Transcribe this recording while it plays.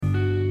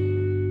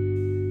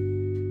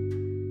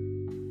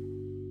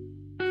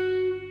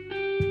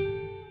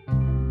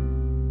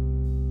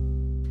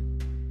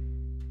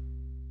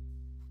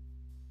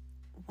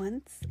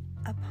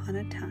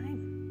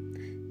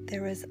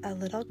there was a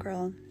little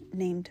girl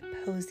named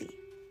Posey,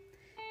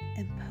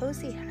 and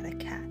Posey had a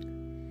cat,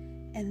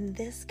 and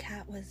this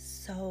cat was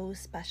so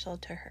special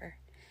to her.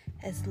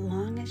 As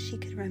long as she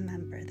could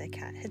remember, the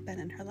cat had been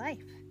in her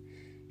life.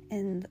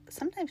 And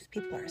sometimes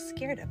people are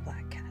scared of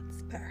black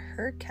cats, but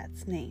her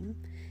cat's name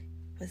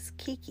was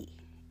Kiki,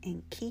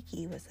 and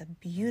Kiki was a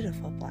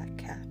beautiful black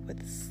cat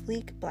with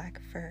sleek black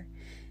fur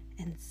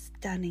and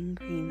stunning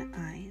green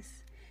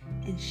eyes,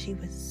 and she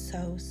was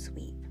so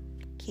sweet.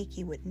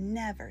 Kiki would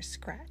never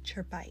scratch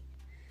or bite,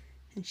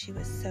 and she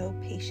was so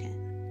patient,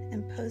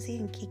 and Posey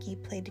and Kiki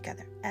played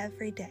together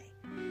every day.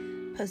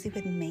 Posey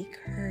would make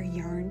her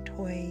yarn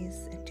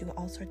toys and do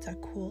all sorts of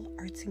cool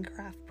arts and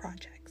craft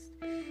projects.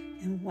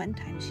 And one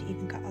time she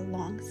even got a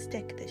long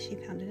stick that she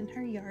found in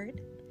her yard,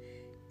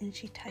 and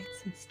she tied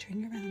some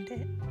string around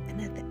it,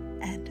 and at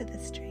the end of the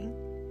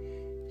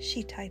string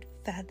she tied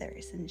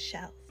feathers and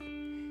shells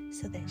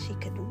so that she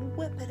could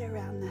whip it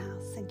around the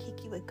house, and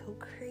Kiki would go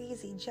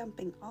crazy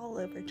jumping all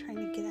over trying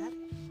to get at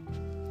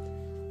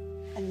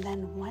it. And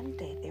then one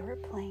day they were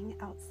playing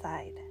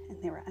outside,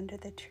 and they were under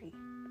the tree,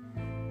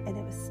 and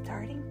it was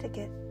starting to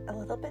get a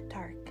little bit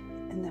dark,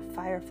 and the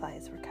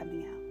fireflies were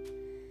coming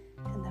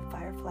out. And the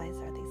fireflies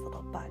are these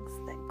little bugs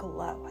that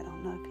glow. I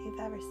don't know if you've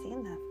ever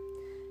seen them.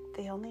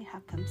 They only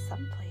have them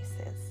some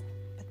places,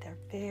 but they're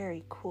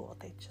very cool.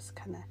 They just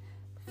kind of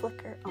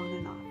flicker on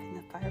and off, and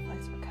the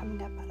fireflies were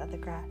coming up out of the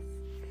grass.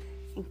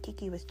 And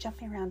Kiki was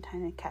jumping around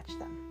trying to catch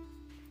them.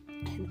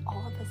 And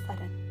all of a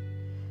sudden,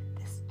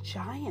 this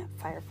giant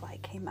firefly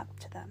came up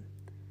to them.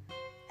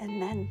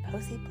 And then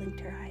Posey blinked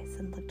her eyes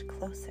and looked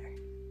closer.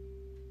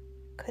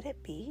 Could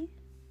it be?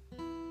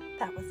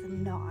 That was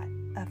not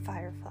a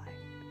firefly.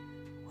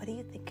 What do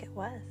you think it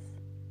was?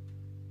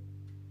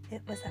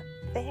 It was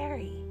a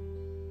fairy.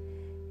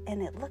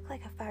 And it looked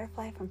like a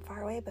firefly from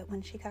far away, but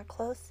when she got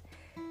close,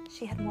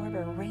 she had more of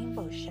a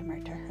rainbow shimmer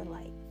to her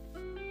light.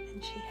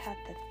 And she had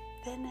the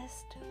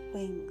thinnest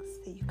wings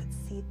that you could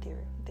see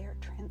through. They were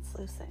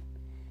translucent,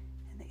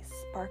 and they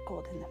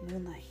sparkled in the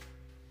moonlight.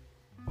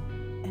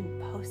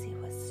 And Posey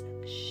was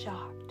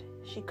shocked.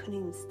 She couldn't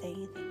even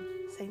say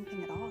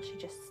anything at all. She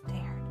just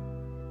stared.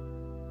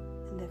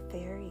 And the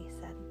fairy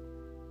said,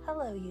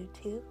 "Hello, you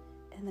two."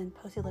 And then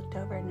Posey looked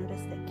over and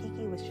noticed that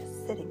Kiki was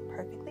just sitting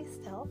perfectly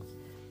still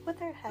with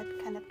her head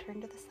kind of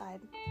turned to the side,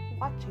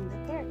 watching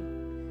the fairy.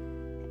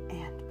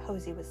 And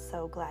Posey was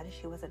so glad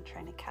she wasn't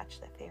trying to catch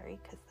the fairy,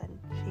 because then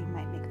she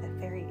might make the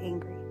fairy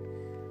angry.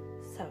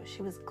 So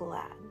she was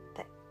glad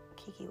that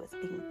Kiki was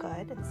being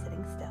good and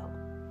sitting still.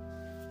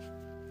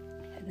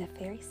 And the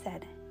fairy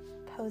said,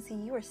 "Posey,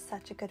 you are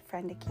such a good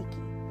friend to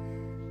Kiki.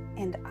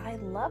 And I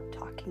love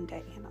talking to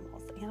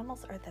animals.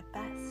 Animals are the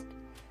best.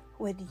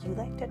 Would you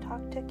like to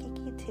talk to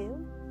Kiki too?"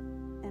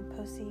 And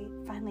Posey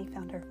finally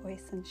found her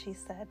voice, and she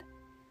said,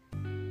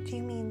 "Do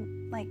you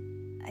mean like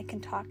I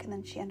can talk and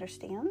then she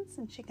understands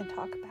and she can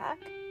talk back?"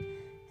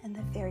 And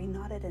the fairy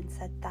nodded and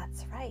said,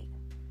 "That's right.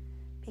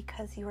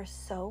 Because you are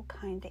so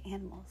kind to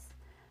animals,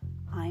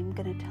 I'm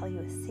going to tell you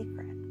a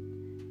secret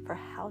for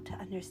how to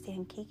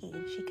understand Kiki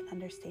and she can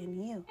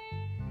understand you."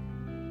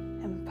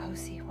 And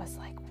Posey was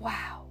like,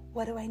 "Wow,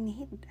 what do I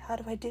need? How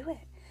do I do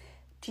it?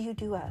 Do you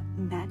do a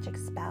magic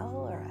spell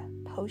or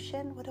a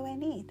potion? What do I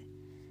need?"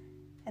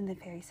 And the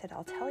fairy said,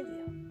 "I'll tell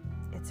you.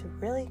 It's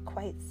really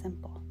quite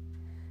simple,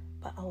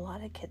 but a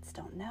lot of kids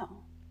don't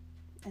know."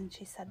 And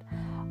she said,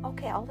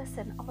 "Okay, I'll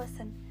listen.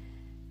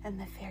 And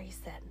the fairy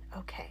said,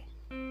 "Okay,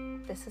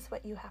 this is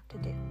what you have to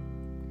do.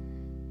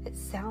 It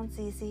sounds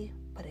easy,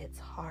 but it's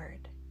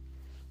hard.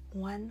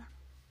 One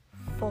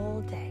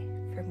full day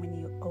from when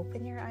you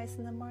open your eyes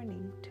in the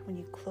morning to when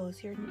you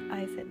close your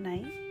eyes at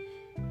night,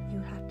 you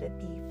have to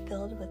be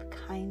filled with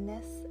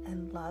kindness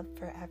and love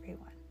for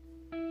everyone.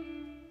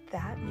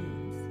 That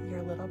means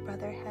your little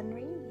brother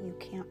Henry, you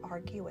can't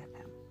argue with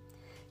him.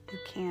 You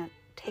can't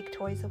take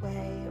toys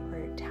away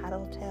or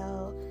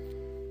tattletale,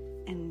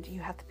 and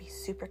you have to be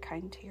super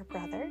kind to your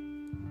brother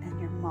and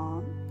your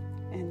mom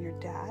and your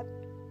dad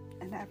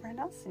and everyone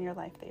else in your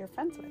life that you're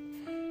friends with.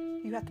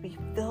 You have to be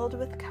filled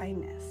with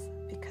kindness,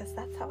 because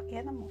that's how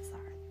animals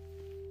are."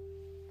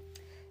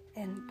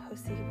 And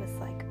Posey was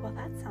like, "Well,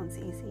 that sounds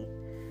easy."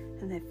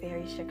 And the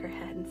fairy shook her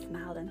head and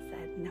smiled and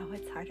said, "No,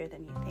 it's harder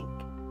than you think.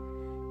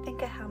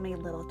 Think of how many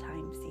little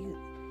times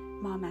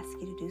Mom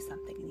asks you to do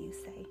something and you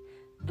say,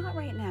 'Not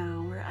right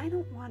now,' or 'I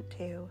don't want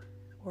to.'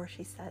 Or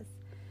she says,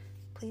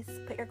 'Please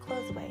put your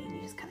clothes away,' and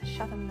you just kind of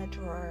shove them in the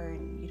drawer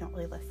and you don't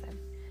really listen.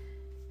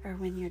 Or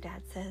when your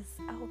dad says,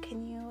 'Oh,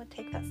 can you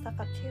take that stuff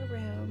up to your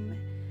room?'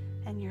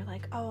 and you're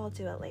like, 'Oh, I'll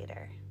do it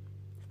later.'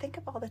 Think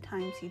of all the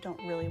times you don't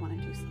really want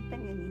to do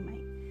something and you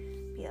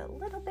might be a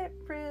little bit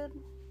rude.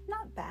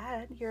 Not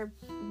bad. You're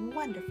a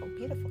wonderful,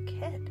 beautiful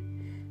kid.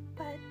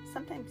 But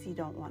sometimes you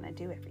don't want to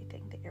do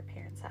everything that your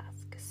parents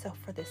ask. So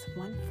for this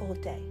one full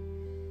day,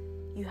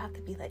 you have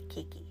to be like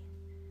Kiki.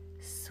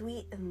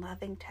 Sweet and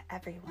loving to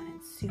everyone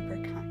and super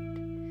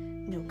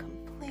kind. No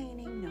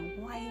complaining, no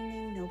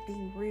whining, no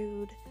being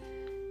rude.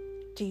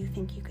 Do you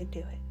think you could do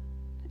it?"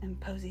 And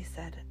Posey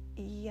said,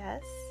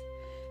 "Yes."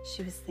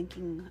 she was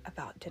thinking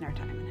about dinner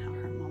time and how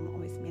her mom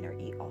always made her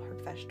eat all her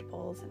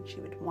vegetables, and she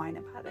would whine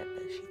about it,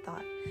 but she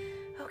thought,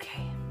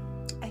 okay,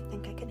 I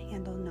think I can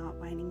handle not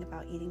whining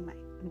about eating my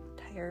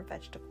entire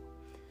vegetable.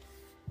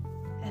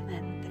 And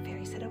then the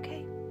fairy said,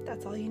 okay,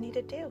 that's all you need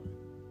to do.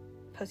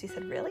 Posey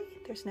said, really?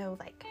 There's no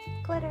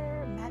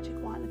glitter, magic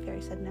wand? The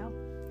fairy said, no.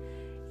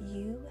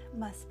 You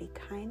must be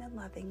kind and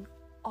loving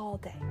all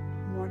day,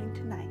 morning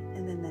to night,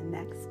 and then the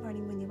next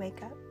morning when you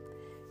wake up,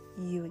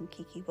 you and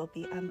Kiki will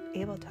be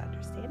able to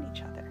understand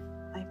each other.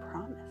 I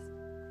promise.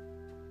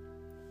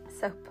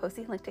 So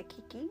Posey looked at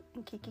Kiki,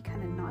 and Kiki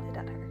kind of nodded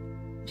at her.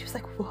 She was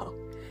like, whoa,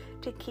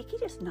 did Kiki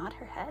just nod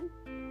her head?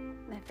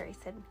 And the fairy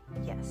said,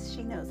 yes,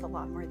 she knows a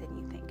lot more than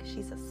you think.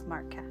 She's a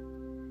smart cat.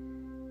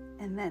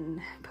 And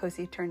then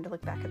Posey turned to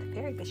look back at the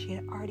fairy, but she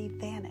had already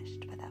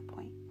vanished by that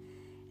point,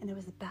 and it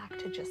was back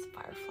to just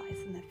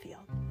fireflies in the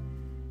field.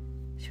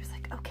 She was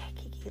like, okay,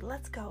 Kiki,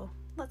 let's go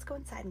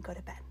inside and go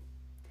to bed,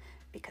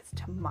 because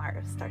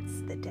tomorrow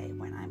starts the day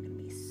when I'm going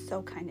to be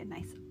so kind and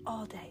nice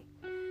all day.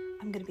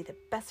 I'm going to be the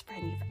best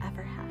friend you've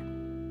ever had.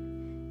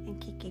 And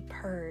Kiki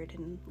purred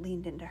and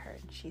leaned into her,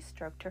 and she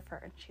stroked her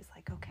fur, and she's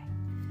like, okay,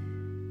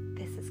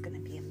 this is going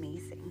to be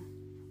amazing.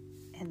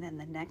 And then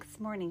the next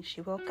morning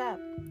she woke up,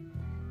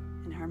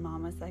 and her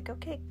mom was like,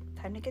 okay,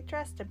 time to get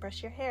dressed and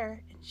brush your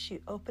hair. And she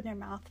opened her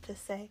mouth to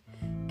say,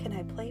 can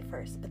I play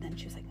first? But then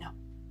she was like, no,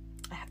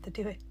 I have to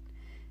do it.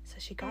 So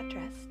she got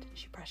dressed,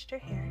 she brushed her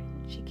hair,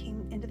 and she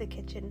came into the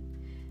kitchen,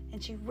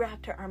 and she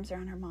wrapped her arms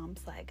around her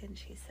mom's leg, and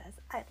she says,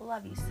 I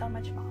love you so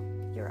much,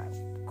 Mom. You're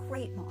a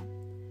great mom.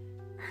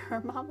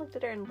 Her mom looked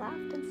at her and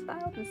laughed and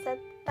smiled and said,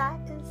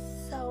 that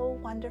is so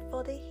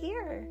wonderful to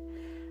hear.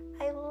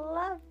 I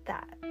love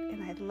that,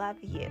 and I love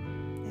you.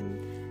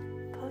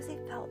 And Posey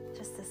felt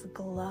just this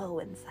glow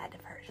inside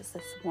of her, just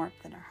this warmth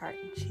in her heart,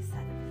 and she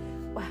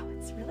said, wow,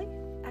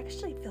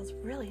 actually feels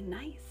really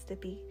nice to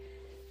be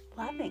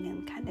loving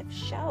and kind of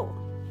show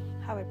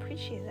how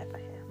appreciative I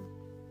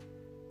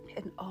am.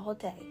 And all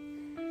day,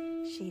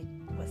 she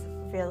was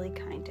really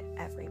kind to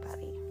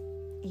everybody,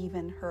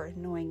 even her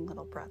annoying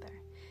little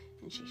brother.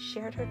 And she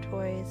shared her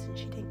toys, and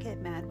she didn't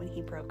get mad when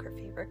he broke her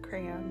favorite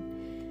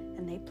crayon.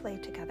 And they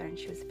played together, and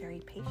she was very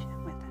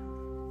patient with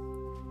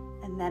him.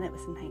 And then it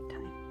was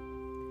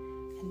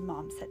nighttime, and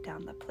Mom set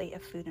down the plate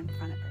of food in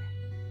front of her.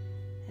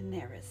 And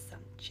there was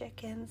some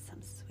chicken,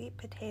 some sweet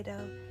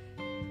potato,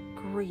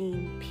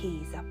 green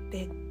peas, a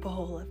big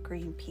bowl of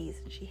green peas,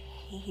 and she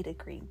hated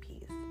green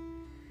peas.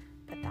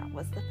 But that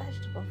was the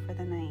vegetable for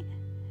the night.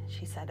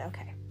 She said,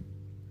 okay,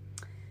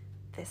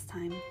 this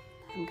time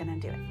I'm going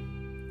to do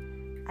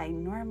it. I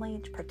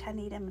normally pretend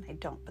to eat them, and I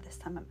don't, but this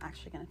time I'm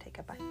actually going to take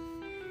a bite.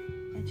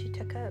 And she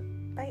took a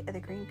bite of the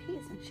green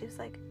peas, and she was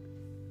like,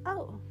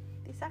 oh,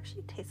 these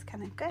actually taste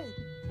kind of good.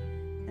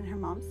 And her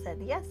mom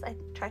said, yes, I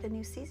tried a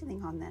new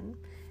seasoning on them,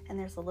 and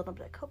there's a little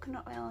bit of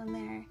coconut oil in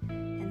there,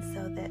 and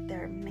so that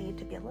they're made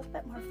to be a little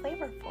bit more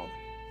flavorful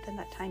than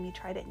that time you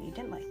tried it and you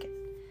didn't like it.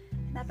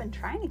 And I've been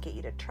trying to get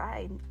you to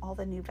try all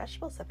the new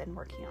vegetables I've been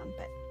working on,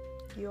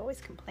 but you always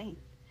complain.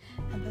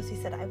 And Posey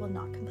said, I will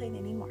not complain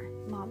anymore.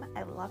 Mom,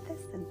 I love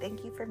this, and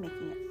thank you for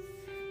making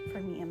it for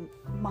me. And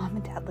Mom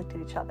and Dad looked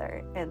at each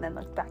other and then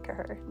looked back at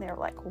her, and they were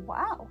like,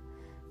 wow,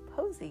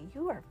 Posey,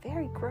 you are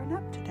very grown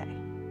up today.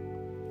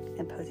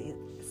 And Posey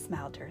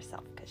smiled to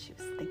herself because she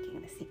was thinking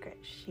in a secret.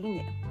 She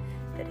knew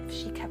that if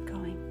she kept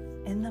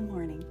going in the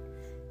morning,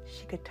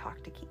 she could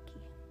talk to Kiki.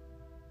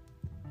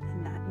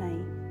 And that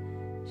night,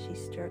 she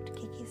stroked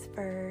Kiki's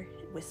fur,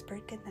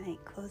 whispered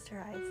goodnight, closed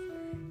her eyes,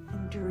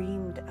 and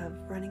dreamed of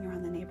running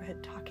around the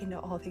neighborhood talking to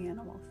all the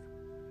animals.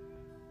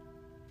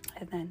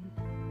 And then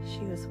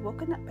she was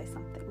woken up by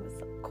something. It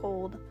was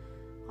cold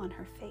on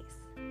her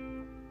face.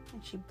 And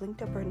she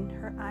blinked open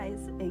her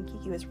eyes, and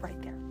Kiki was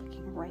right there,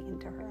 looking right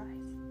into her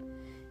eyes.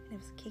 And it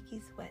was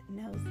Kiki's wet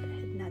nose that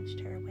had nudged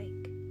her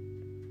awake.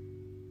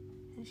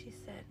 And she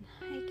said,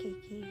 hi,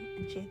 Kiki.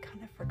 And she had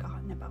kind of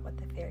forgotten about what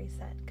the fairy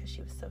said because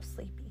she was so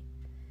sleepy.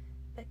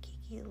 But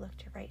Kiki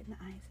looked her right in the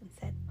eyes and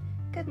said,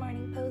 good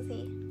morning,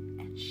 Posey.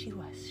 And she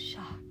was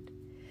shocked.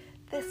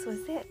 This was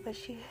it, what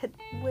she had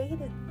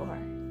waited for.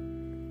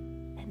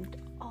 And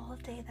all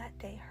day that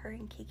day, her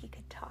and Kiki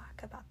could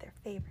talk about their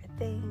favorite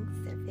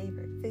things, their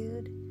favorite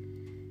food.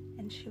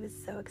 And she was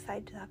so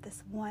excited to have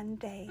this one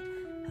day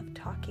of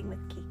talking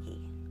with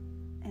Kiki.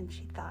 And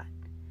she thought,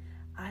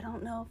 I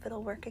don't know if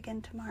it'll work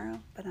again tomorrow,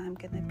 but I'm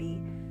going to be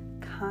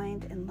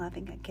kind and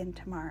loving again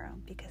tomorrow,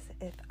 because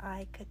if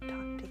I could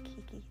talk to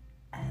Kiki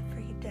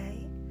every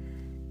day,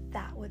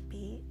 that would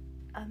be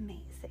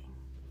amazing.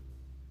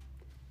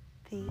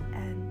 The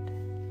end.